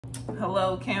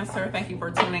Hello, Cancer. Thank you for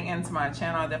tuning into my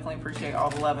channel. I definitely appreciate all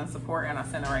the love and support, and I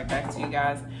send it right back to you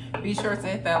guys. Be sure to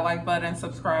hit that like button,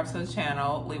 subscribe to the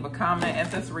channel, leave a comment if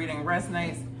this reading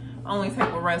resonates. Only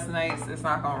take what resonates. It's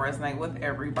not going to resonate with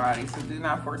everybody, so do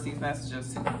not force these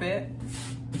messages to fit.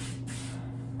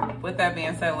 With that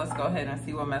being said, let's go ahead and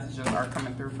see what messages are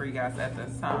coming through for you guys at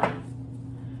this time.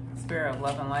 Spirit of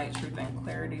love and light, truth and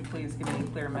clarity, please give me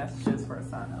clear messages for a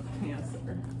sign of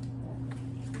Cancer.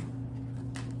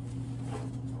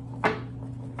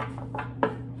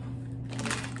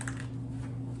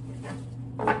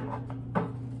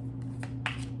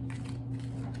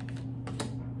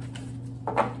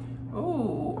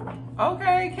 Ooh,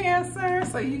 okay, Cancer.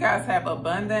 So you guys have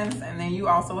abundance, and then you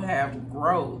also have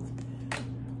growth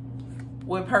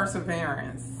with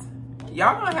perseverance.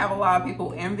 Y'all gonna have a lot of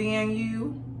people envying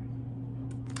you.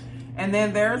 And then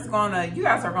you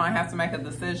guys are gonna have to make a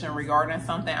decision regarding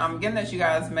something. I'm getting that you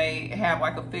guys may have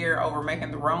like a fear over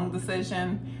making the wrong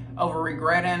decision, over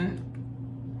regretting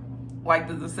like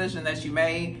the decision that you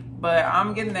made. But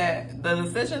I'm getting that the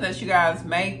decision that you guys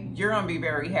make, you're gonna be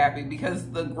very happy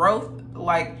because the growth,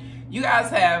 like you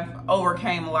guys have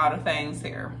overcame a lot of things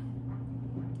here.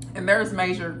 And there's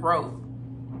major growth.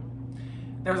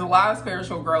 There's a lot of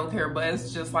spiritual growth here, but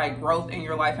it's just like growth in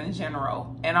your life in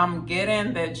general. And I'm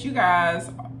getting that you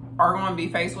guys are going to be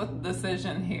faced with a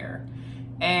decision here.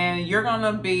 And you're going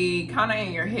to be kind of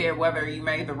in your head whether you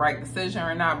made the right decision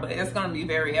or not, but it's going to be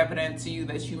very evident to you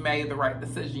that you made the right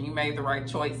decision. You made the right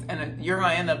choice, and you're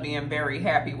going to end up being very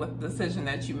happy with the decision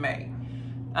that you made.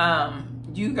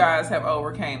 You guys have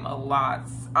overcame a lot.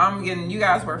 I'm getting you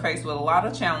guys were faced with a lot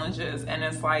of challenges, and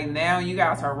it's like now you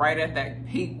guys are right at that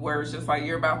peak where it's just like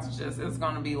you're about to it's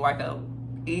going to be like a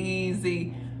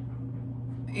easy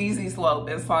slope.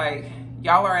 It's like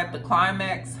y'all are at the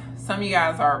climax. Some of you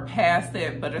guys are past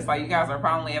it, but it's like you guys are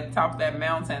finally at the top of that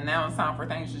mountain. Now it's time for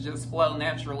things to just flow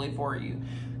naturally for you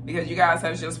because you guys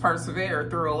have just persevered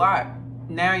through a lot.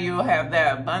 Now you'll have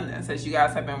that abundance that you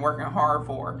guys have been working hard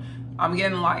for. I'm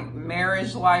getting like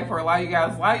marriage life, or a lot of you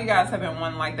guys have been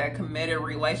wanting like that committed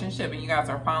relationship, and you guys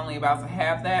are finally about to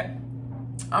have that.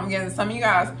 I'm getting some of you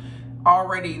guys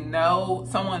already know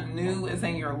someone new is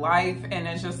in your life, and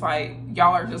it's just like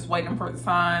y'all are just waiting for the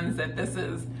signs that this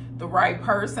is the right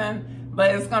person,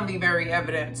 but it's going to be very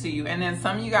evident to you. And then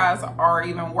some of you guys are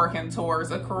even working towards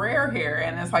a career here,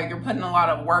 and it's like you're putting a lot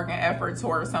of work and effort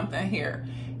towards something here.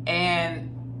 And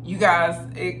you guys,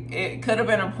 it could have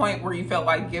been a point where you felt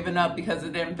like giving up because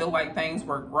it didn't feel like things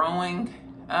were growing.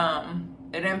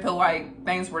 It didn't feel like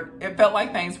it felt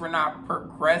like things were not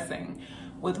progressing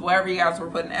with whatever you guys were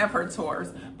putting effort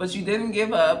towards, but you didn't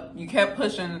give up. You kept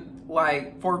pushing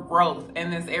like for growth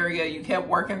in this area. You kept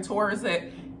working towards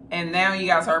it. And now you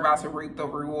guys are about to reap the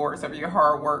rewards of your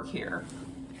hard work here.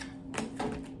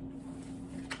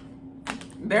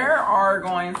 There are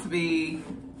going to be,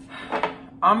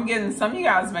 I'm getting some of you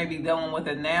guys may be dealing with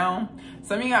it now.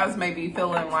 Some of you guys may be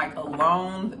feeling like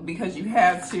alone because you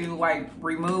had to like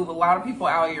remove a lot of people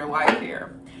out of your life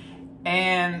here.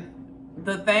 And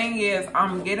the thing is,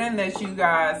 I'm getting that you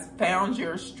guys found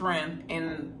your strength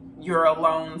in your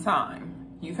alone time.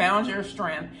 You found your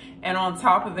strength. And on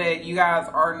top of it, you guys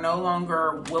are no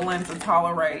longer willing to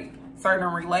tolerate certain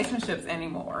relationships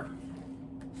anymore.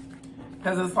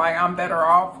 Because it's like, I'm better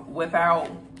off without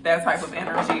that type of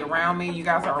energy around me. You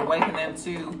guys are awakening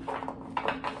to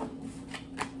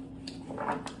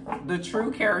the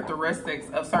true characteristics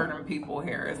of certain people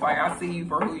here. It's like, I see you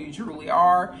for who you truly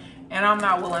are, and I'm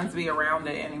not willing to be around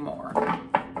it anymore.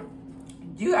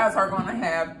 You guys are going to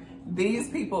have these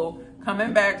people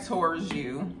coming back towards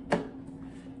you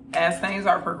as things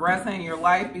are progressing in your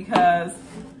life, because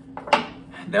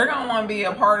they're going to want to be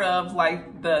a part of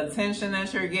like the attention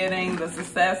that you're getting, the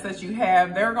success that you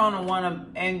have. They're going to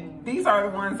want to, and these are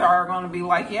the ones that are going to be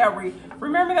like, yeah,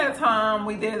 remember that time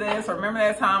we did this, or remember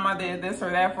that time I did this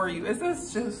or that for you. Is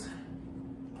this just,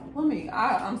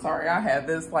 I'm sorry, I had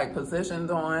this like positioned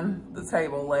on the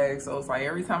table leg, so it's like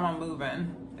every time I'm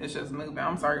moving, it's just moving.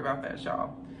 I'm sorry about that,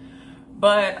 y'all.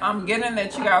 But I'm getting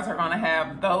that you guys are going to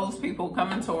have those people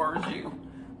coming towards you.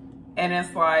 And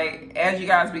it's like, as you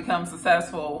guys become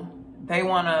successful, they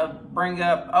want to bring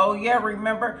up, oh yeah,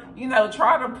 remember, you know,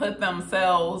 trying to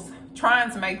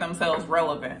make themselves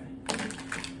relevant.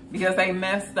 Because they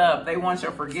messed up. They want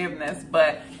your forgiveness.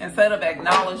 But instead of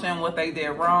acknowledging what they did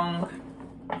wrong,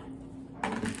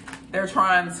 they're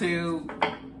trying to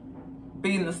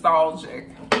be nostalgic.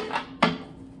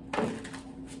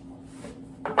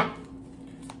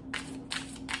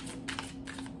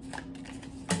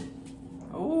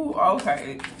 Ooh,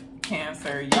 okay,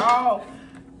 Cancer, y'all.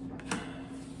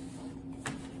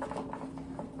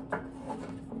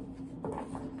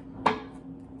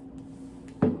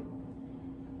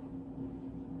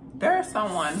 there's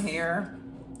someone here.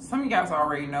 Some of you guys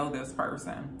already know this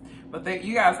person, but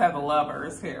you guys have the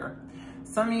Lovers here.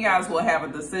 Some of you guys will have a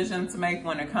decision to make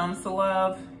when it comes to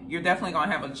love. You're definitely going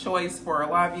to have a choice for a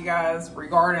lot of you guys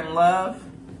regarding love.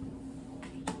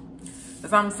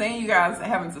 As I'm seeing you guys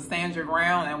having to stand your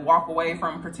ground and walk away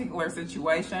from a particular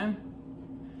situation.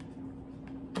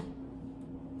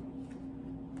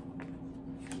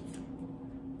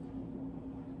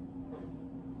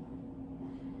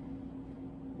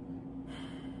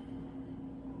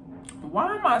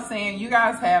 Why am I saying you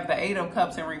guys have the Eight of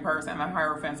Cups in reverse and the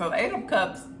Hierophant? So the Eight of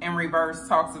Cups in reverse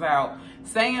talks about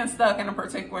staying stuck in a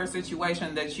particular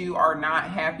situation that you are not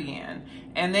happy in.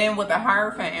 And then with the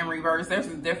Hierophant in reverse, there's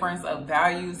a difference of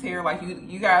values here. Like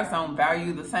you guys don't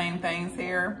value the same things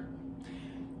here.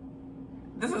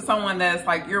 This is someone that's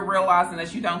like, you're realizing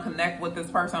that you don't connect with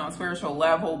this person on a spiritual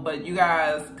level, but you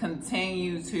guys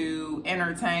continue to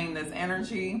entertain this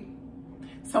energy.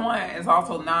 Someone is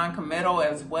also non-committal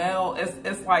as well.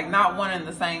 It's like not wanting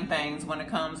the same things when it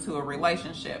comes to a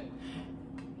relationship.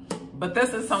 But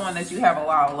this is someone that you have a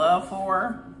lot of love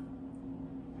for.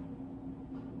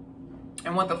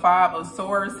 And with the Five of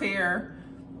Swords here,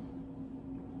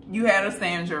 you had to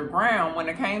stand your ground when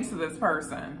it came to this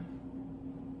person.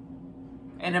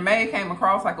 And it may have came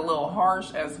across like a little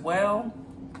harsh as well.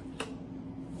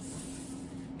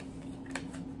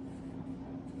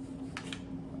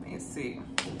 Let me see.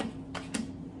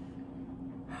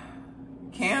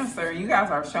 Cancer, you guys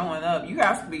are showing up. You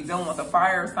guys could be dealing with a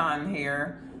fire sign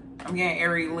here. I'm getting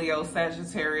Aries, Leo,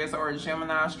 Sagittarius, or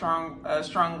Gemini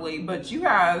strongly. But you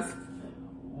guys,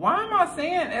 why am I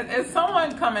saying it's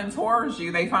someone coming towards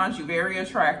you? They find you very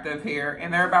attractive here,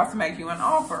 and they're about to make you an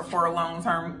offer for a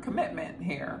long-term commitment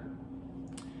here.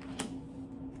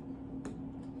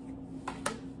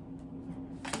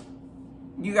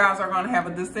 You guys are going to have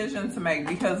a decision to make,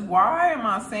 because why am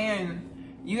I saying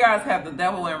you guys have the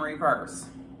Devil in reverse?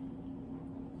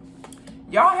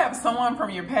 Y'all have someone from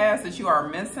your past that you are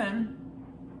missing,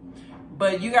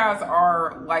 but you guys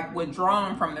are like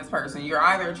withdrawn from this person. You're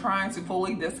either trying to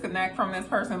fully disconnect from this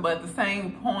person, but at the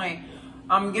same point,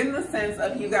 I'm getting the sense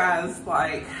of you guys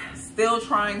like still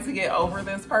trying to get over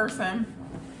this person.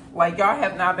 Like y'all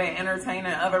have not been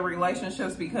entertaining other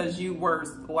relationships because you were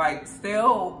like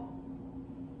still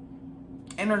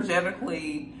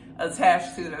energetically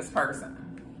attached to this person.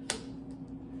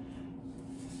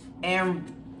 And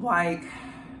like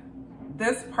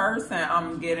this person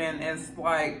I'm getting is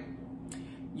like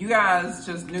you guys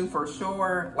just knew for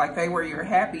sure like they were your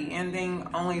happy ending,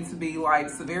 only to be like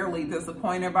severely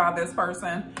disappointed by this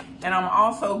person. And I'm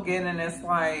also getting it's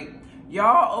like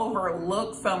y'all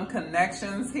overlooked some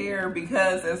connections here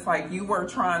because it's like you were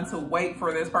trying to wait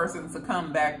for this person to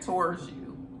come back towards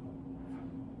you.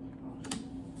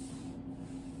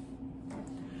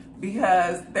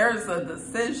 Because there's a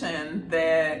decision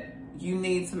that you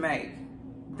need to make.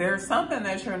 There's something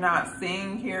that you're not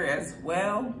seeing here as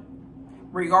well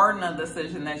regarding a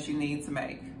decision that you need to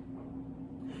make.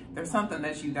 There's something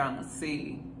that you don't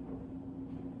see.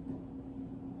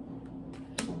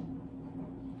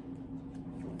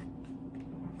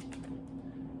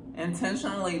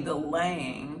 Intentionally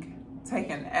delaying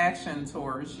taking action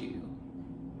towards you.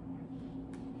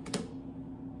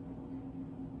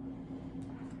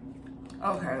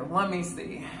 Okay, let me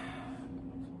see.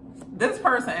 This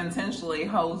person intentionally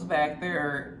holds back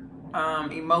their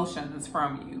emotions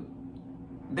from you.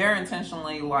 They're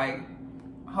intentionally like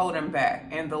holding back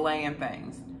and delaying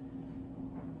things.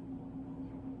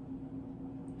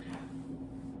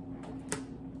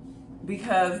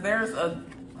 Because there's a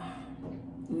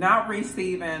not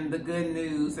receiving the good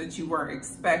news that you were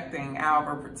expecting out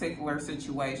of a particular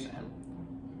situation.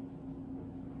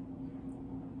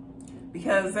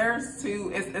 Because there's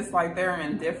two, it's like they're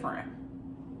indifferent.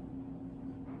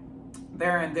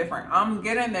 They're indifferent. I'm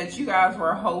getting that you guys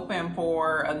were hoping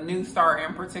for a new start in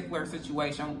a particular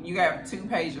situation. You have two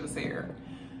pages here.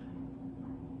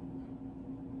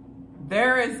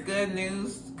 There is good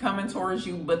news coming towards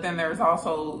you, but then there's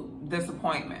also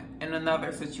disappointment in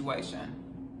another situation.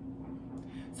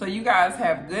 So you guys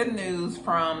have good news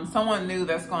from someone new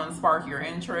that's going to spark your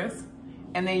interest.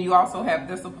 And then you also have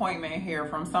disappointment here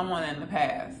from someone in the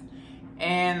past.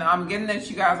 And I'm getting that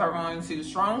you guys are going to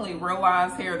strongly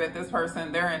realize here that this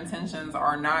person, their intentions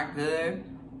are not good.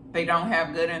 They don't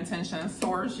have good intentions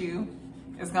towards you.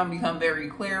 It's going to become very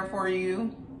clear for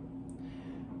you.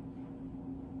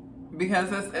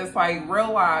 Because it's like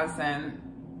realizing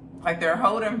like they're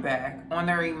holding back on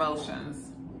their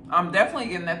emotions. I'm definitely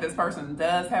getting that this person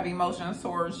does have emotions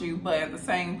towards you, but at the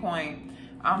same point,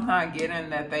 I'm not getting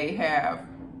that they have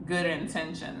good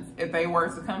intentions. If they were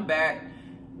to come back,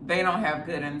 they don't have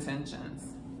good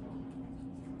intentions,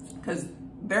 because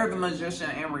they're the Magician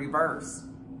in reverse.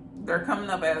 They're coming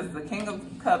up as the King of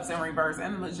Cups in reverse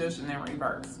and the Magician in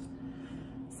reverse.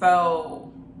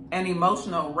 So an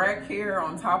emotional wreck here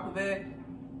on top of it.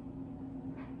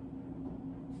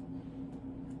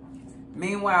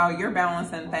 Meanwhile, you're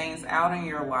balancing things out in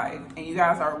your life, and you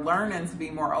guys are learning to be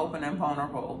more open and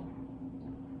vulnerable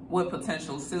with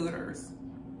potential suitors.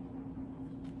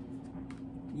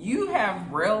 You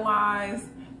have realized,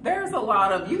 there's a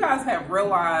lot of, you guys have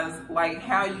realized like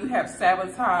how you have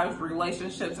sabotaged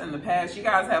relationships in the past. You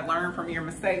guys have learned from your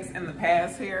mistakes in the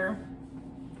past here.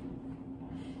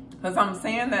 Because I'm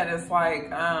saying that it's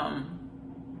like,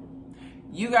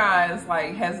 you guys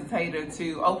like hesitated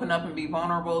to open up and be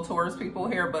vulnerable towards people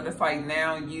here, but it's like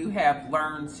now you have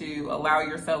learned to allow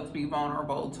yourself to be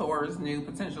vulnerable towards new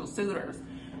potential suitors.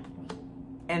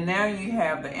 And now you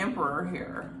have the Emperor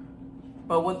here,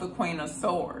 but with the Queen of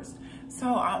Swords.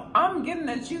 So I'm getting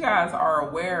that you guys are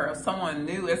aware of someone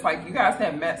new. It's like you guys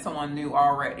have met someone new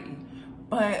already.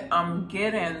 But I'm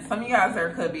getting, some of you guys, there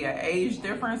could be an age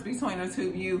difference between the two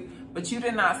of you, but you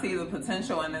did not see the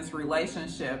potential in this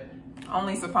relationship,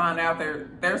 only to find out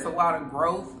there's a lot of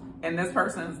growth, and this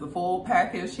person is the full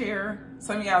package here.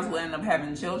 Some of you guys will end up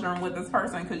having children with this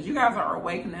person because you guys are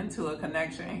awakening to a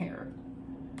connection here.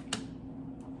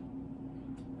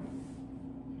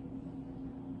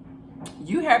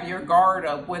 You have your guard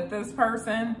up with this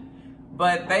person,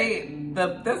 but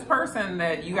this person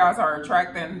that you guys are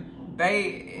attracting,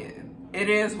 it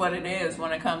is what it is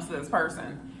when it comes to this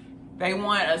person. They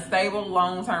want a stable,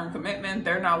 long-term commitment.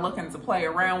 They're not looking to play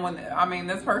around with, I mean,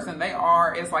 this person,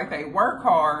 it's like they work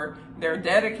hard, they're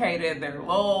dedicated, they're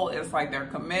loyal, it's like they're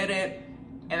committed,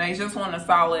 and they just want a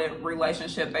solid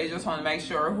relationship. They just want to make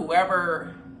sure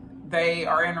whoever they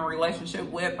are in a relationship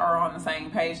with are on the same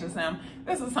page as them.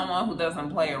 This is someone who doesn't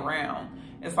play around.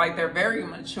 It's like they're very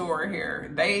mature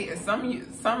here.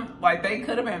 Some like they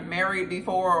could have been married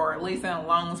before, or at least in a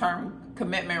long-term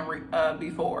commitment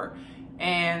before.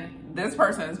 And this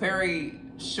person is very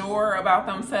sure about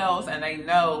themselves, and they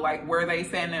know like where they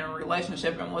stand in a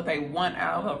relationship and what they want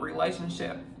out of a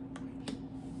relationship.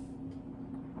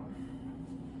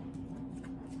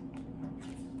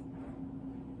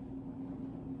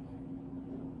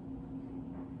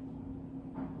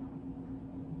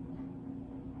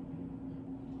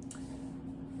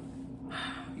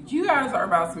 You guys are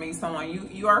about to meet someone.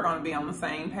 You are going to be on the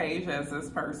same page as this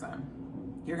person.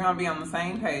 You're going to be on the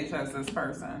same page as this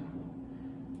person.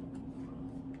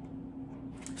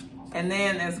 And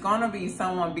then it's going to be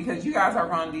someone, because you guys are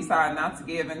going to decide not to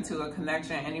give into a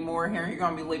connection anymore here. You're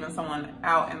going to be leaving someone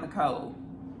out in the cold.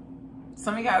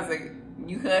 Some of you guys,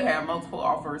 you could have multiple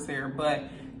offers here, but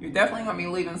you're definitely going to be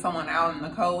leaving someone out in the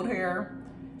cold here.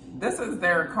 This is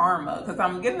their karma, because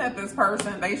I'm getting at this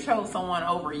person, they chose someone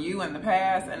over you in the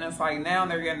past, and it's like now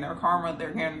they're getting their karma,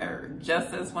 they're getting their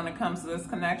justice when it comes to this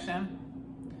connection.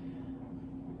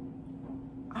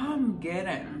 I'm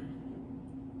getting,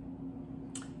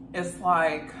 it's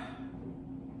like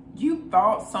you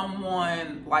thought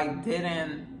someone like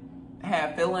didn't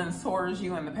have feelings towards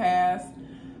you in the past,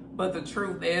 but the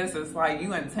truth is, it's like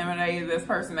you intimidated this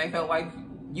person. They felt like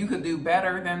you could do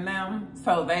better than them,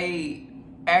 so they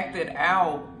acted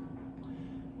out.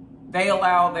 They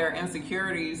allowed their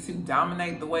insecurities to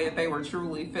dominate the way that they were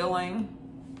truly feeling.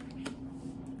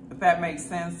 If that makes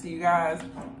sense to you guys.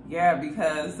 Yeah,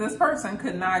 because this person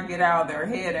could not get out of their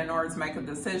head in order to make a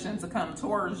decision to come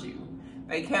towards you.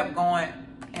 They kept going,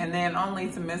 and then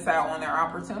only to miss out on their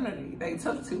opportunity. They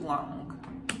took too long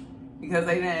because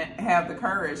they didn't have the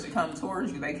courage to come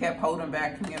towards you. They kept holding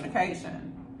back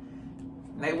communication.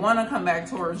 They want to come back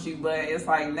towards you, but it's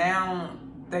like now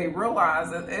they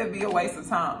realize that it'd be a waste of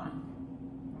time.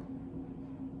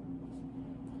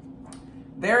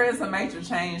 There is a major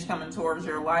change coming towards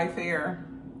your life here,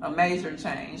 a major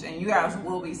change, and you guys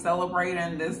will be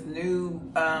celebrating this new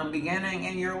beginning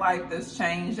in your life, this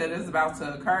change that is about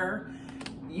to occur.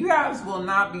 You guys will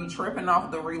not be tripping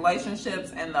off the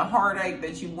relationships and the heartache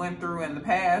that you went through in the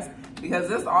past, because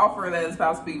this offer that is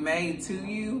about to be made to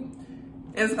you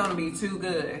is going to be too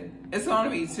good. It's going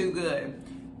to be too good.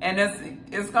 And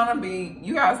it's going to be,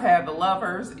 you guys have the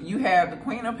Lovers, you have the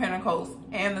Queen of Pentacles,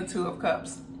 and the Two of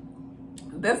Cups.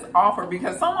 This offer,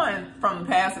 because someone from the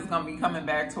past is going to be coming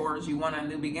back towards you, wanting a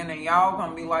new beginning. Y'all going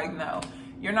to be like, no,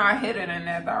 you're not headed in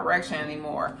that direction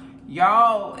anymore.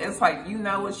 Y'all, it's like, you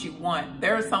know what you want.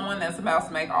 There's someone that's about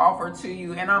to make an offer to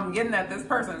you, and I'm getting that this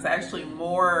person is actually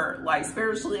more like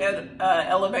spiritually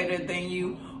elevated than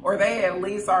you, or they at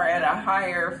least are at a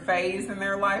higher phase in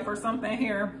their life or something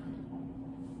here.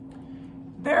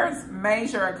 There's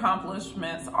major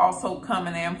accomplishments also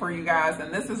coming in for you guys,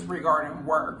 and this is regarding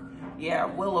work. Yeah,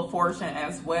 Wheel of Fortune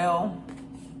as well.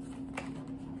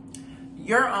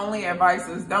 Your only advice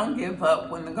is don't give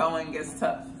up when the going gets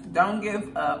tough. Don't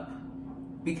give up,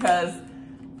 because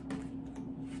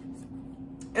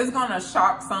it's going to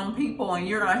shock some people, and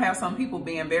you're going to have some people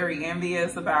being very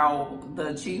envious about the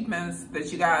achievements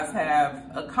that you guys have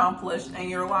accomplished in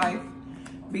your life.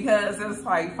 Because it's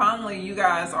like finally you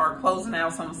guys are closing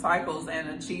out some cycles and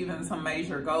achieving some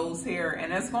major goals here.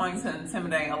 And it's going to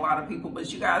intimidate a lot of people,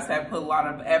 but you guys have put a lot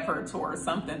of effort towards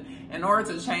something in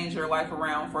order to change your life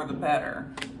around for the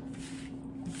better.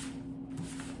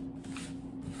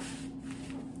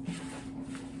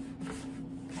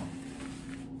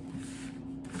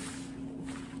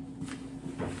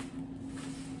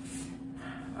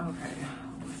 Okay,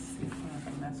 let's see what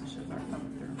the messages are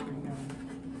coming through for you.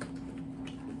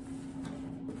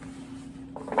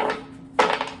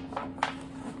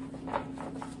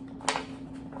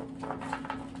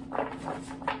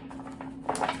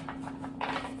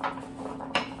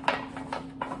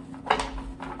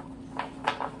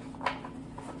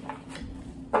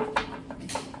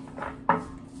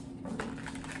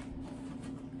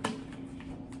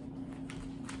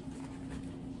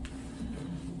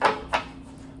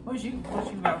 What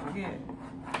you about to get?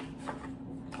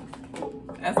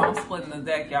 As I'm splitting the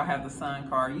deck, y'all have the Sun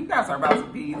card. You guys are about to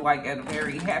be like at a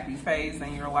very happy phase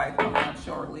in your life coming up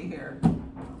shortly here.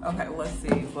 Okay, let's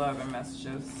see. Love and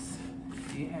messages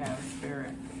you have,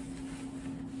 Spirit.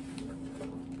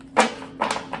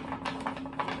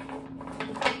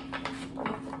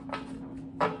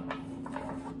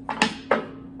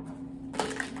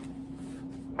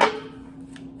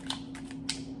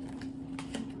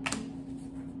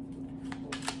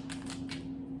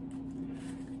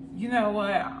 You know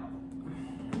what?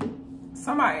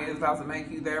 Somebody is about to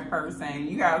make you their person.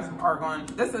 You guys are going,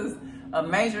 this is a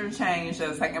major change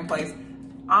that's taking place.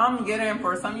 I'm getting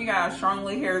for some of you guys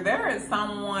strongly here, there is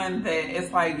someone that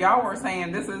it's like y'all were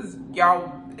saying this is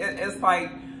y'all, it's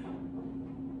like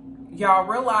y'all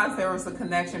realize there was a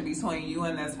connection between you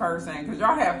and this person, because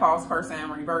y'all have false person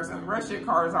in reverse, and the rest of your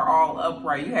cards are all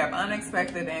upright. You have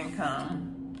unexpected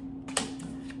income,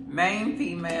 main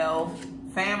female,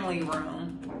 family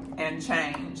room, and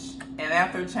change. And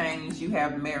after change, you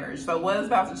have marriage. So what is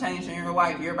about to change in your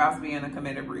life? You're about to be in a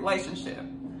committed relationship.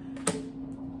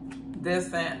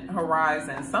 Distant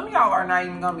horizon. Some of y'all are not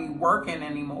even going to be working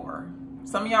anymore.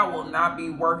 Some of y'all will not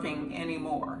be working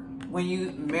anymore. When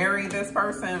you marry this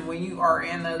person, when you are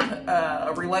in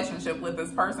a relationship with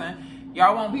this person,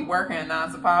 y'all won't be working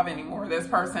 9 to 5 anymore. This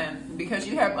person, because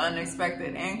you have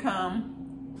unexpected income.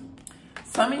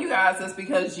 Some of you guys, it's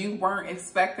because you weren't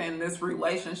expecting this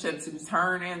relationship to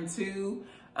turn into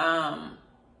the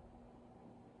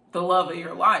love of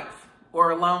your life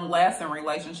or a long-lasting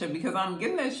relationship. Because I'm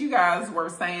getting that you guys were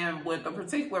saying with a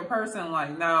particular person,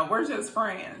 like, no, we're just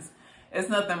friends. It's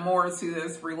nothing more to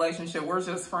this relationship. We're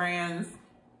just friends.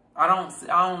 I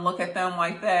don't look at them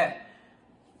like that.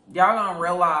 Y'all gonna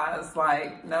realize,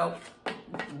 like, nope,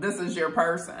 this is your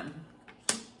person.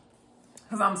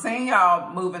 Because I'm seeing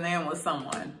y'all moving in with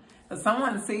someone. Because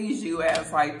someone sees you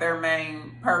as like their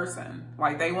main person.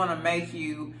 Like they want to make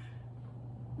you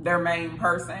their main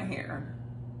person here.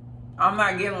 I'm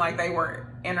not getting like they were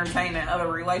entertaining other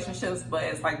relationships, but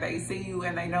it's like they see you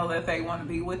and they know that they want to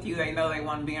be with you. They know they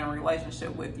want to be in a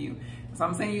relationship with you. So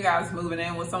I'm seeing you guys moving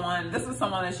in with someone. This is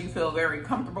someone that you feel very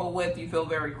comfortable with. You feel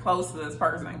very close to this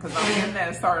person. Because I'm getting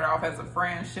that it started off as a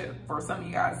friendship for some of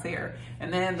you guys here.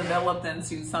 And then developed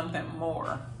into something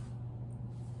more.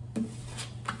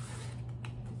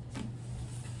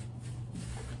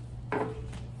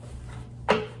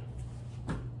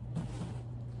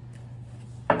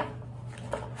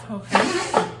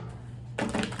 Okay.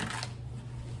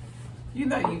 You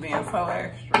know you being so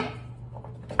extra.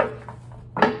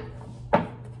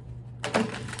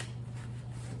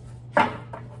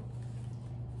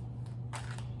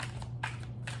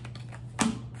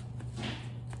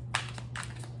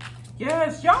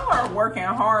 Yes, y'all are working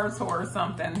hard towards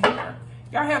something here.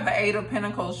 Y'all have the 8 of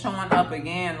Pentacles showing up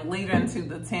again, leading to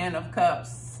the 10 of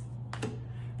Cups.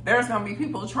 There's going to be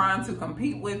people trying to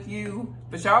compete with you,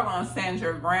 but y'all going to stand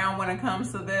your ground when it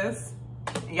comes to this.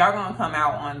 Y'all going to come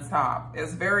out on top.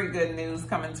 It's very good news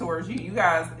coming towards you. You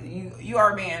guys, you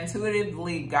are being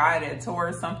intuitively guided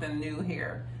towards something new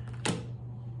here.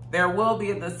 There will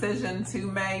be a decision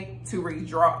to make to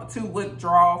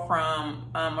withdraw from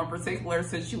a particular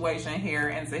situation here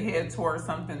and to head towards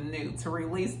something new, to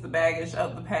release the baggage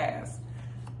of the past.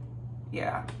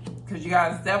 Yeah, because you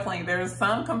guys definitely, there's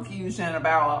some confusion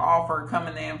about an offer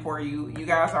coming in for you. You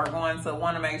guys are going to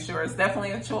want to make sure it's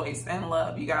definitely a choice in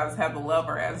love. You guys have the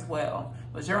lover as well,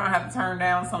 but you're going to have to turn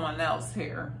down someone else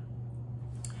here.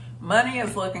 Money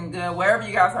is looking good. Wherever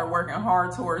you guys are working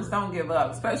hard towards, don't give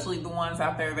up, especially the ones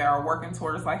out there that are working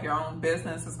towards like your own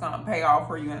business. It's going to pay off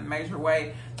for you in a major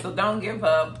way. So don't give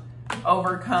up.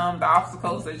 Overcome the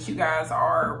obstacles that you guys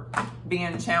are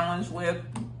being challenged with,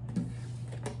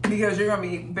 because you're going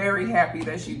to be very happy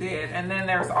that you did. And then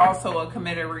there's also a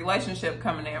committed relationship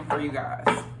coming in for you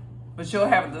guys. But you'll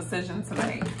have a decision to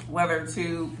make whether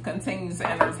to continue to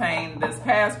entertain this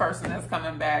past person that's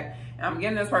coming back. And I'm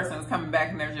getting this person that's coming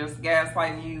back and they're just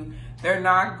gaslighting you. They're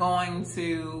not going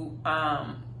to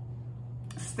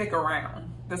stick around.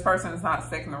 This person is not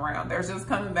sticking around. They're just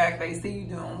coming back. They see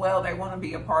you doing well. They want to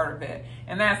be a part of it.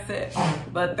 And that's it.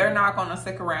 But they're not going to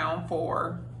stick around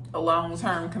for a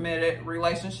long-term committed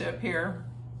relationship here.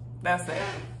 That's it.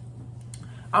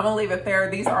 I'm going to leave it there.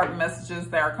 These are the messages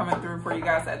that are coming through for you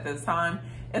guys at this time.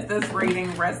 If this reading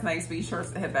resonates, be sure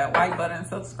to hit that like button and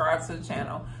subscribe to the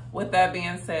channel. With that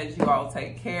being said, you all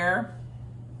take care.